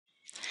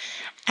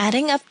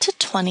adding up to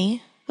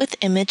 20 with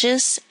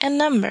images and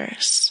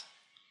numbers.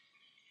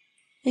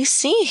 We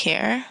see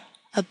here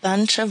a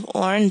bunch of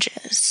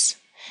oranges,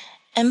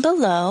 and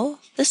below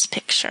this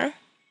picture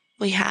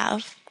we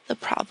have the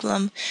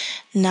problem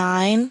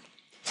 9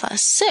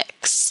 plus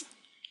 6.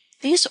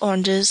 These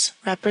oranges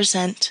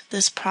represent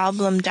this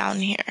problem down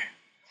here.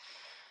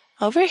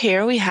 Over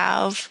here we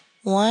have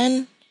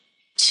 1,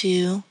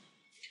 2,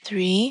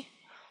 3,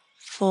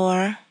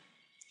 4,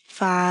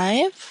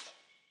 5,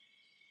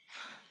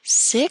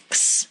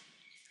 6,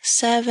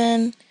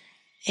 7,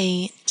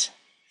 8,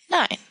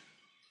 9.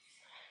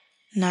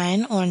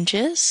 9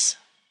 oranges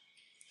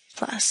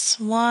plus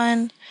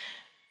 1,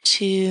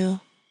 2,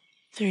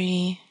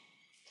 3,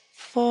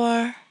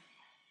 4,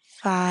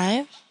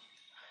 5,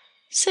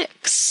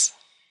 6,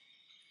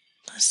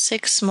 plus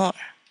 6 more.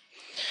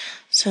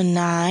 So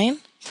 9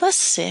 plus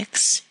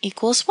 6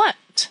 equals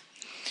what?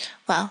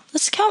 Well,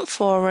 let's count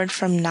forward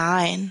from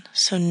 9.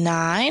 So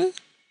 9,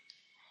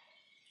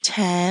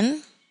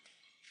 10,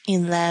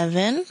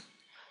 11,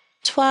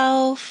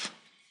 12,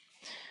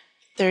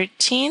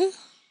 13,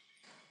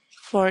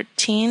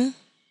 14,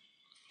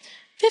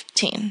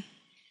 15.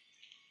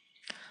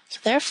 So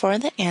therefore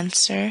the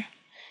answer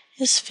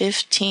is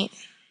 15.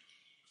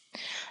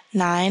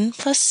 9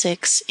 plus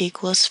 6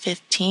 equals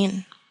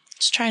 15.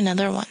 Let's try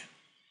another one.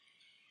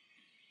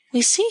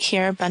 We see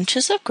here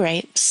bunches of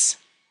grapes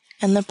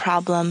and the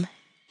problem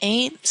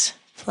 8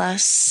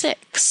 plus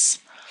 6.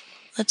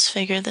 Let's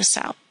figure this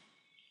out.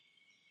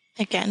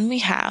 Again, we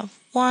have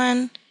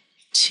 1,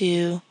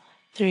 2,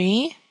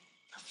 3,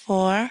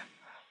 4,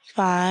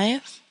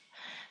 5,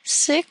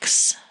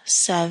 6,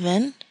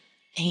 7,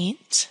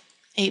 8.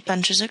 8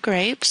 bunches of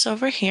grapes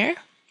over here,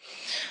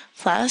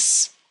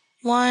 plus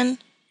 1,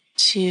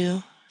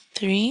 2,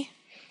 3,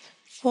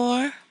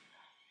 4,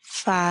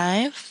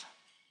 5,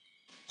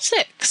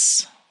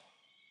 6.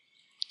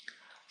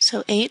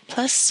 So 8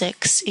 plus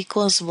 6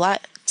 equals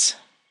what?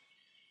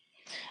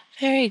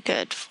 Very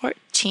good,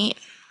 14.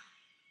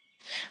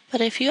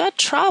 But if you had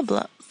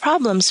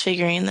problems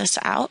figuring this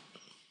out,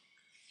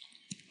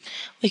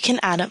 we can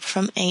add up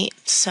from 8.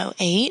 So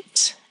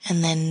 8,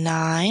 and then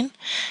 9,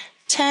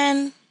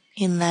 10,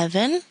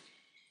 11,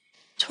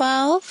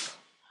 12,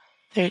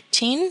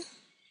 13,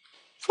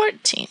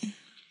 14.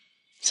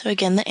 So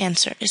again, the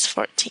answer is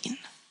 14.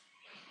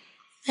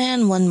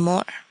 And one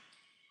more.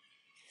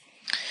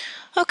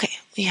 Okay,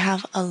 we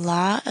have a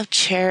lot of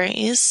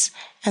cherries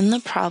and the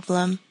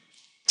problem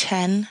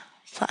 10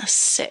 plus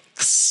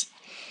 6.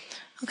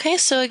 Okay,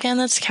 so again,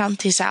 let's count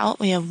these out.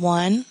 We have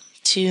 1,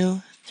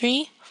 2,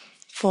 3,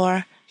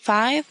 4,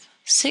 5,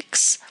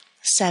 6,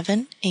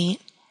 7,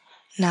 8,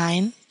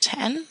 9,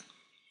 10.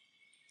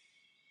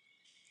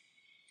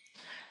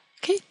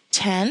 Okay,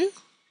 10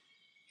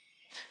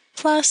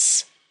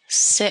 plus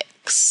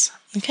 6.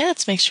 Okay,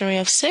 let's make sure we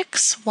have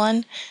 6.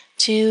 1,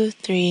 2,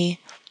 3,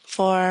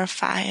 4,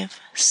 5,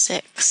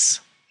 6.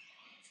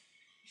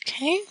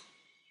 Okay.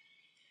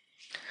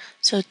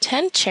 So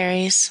 10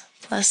 cherries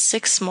plus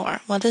 6 more.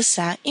 What does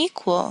that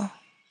equal?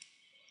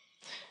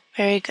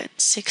 Very good,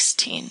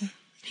 16.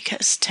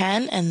 Because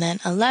 10 and then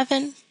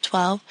 11,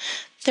 12,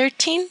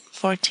 13,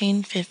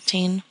 14,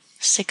 15,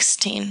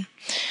 16.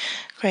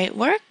 Great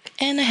work,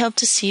 and I hope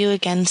to see you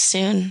again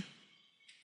soon.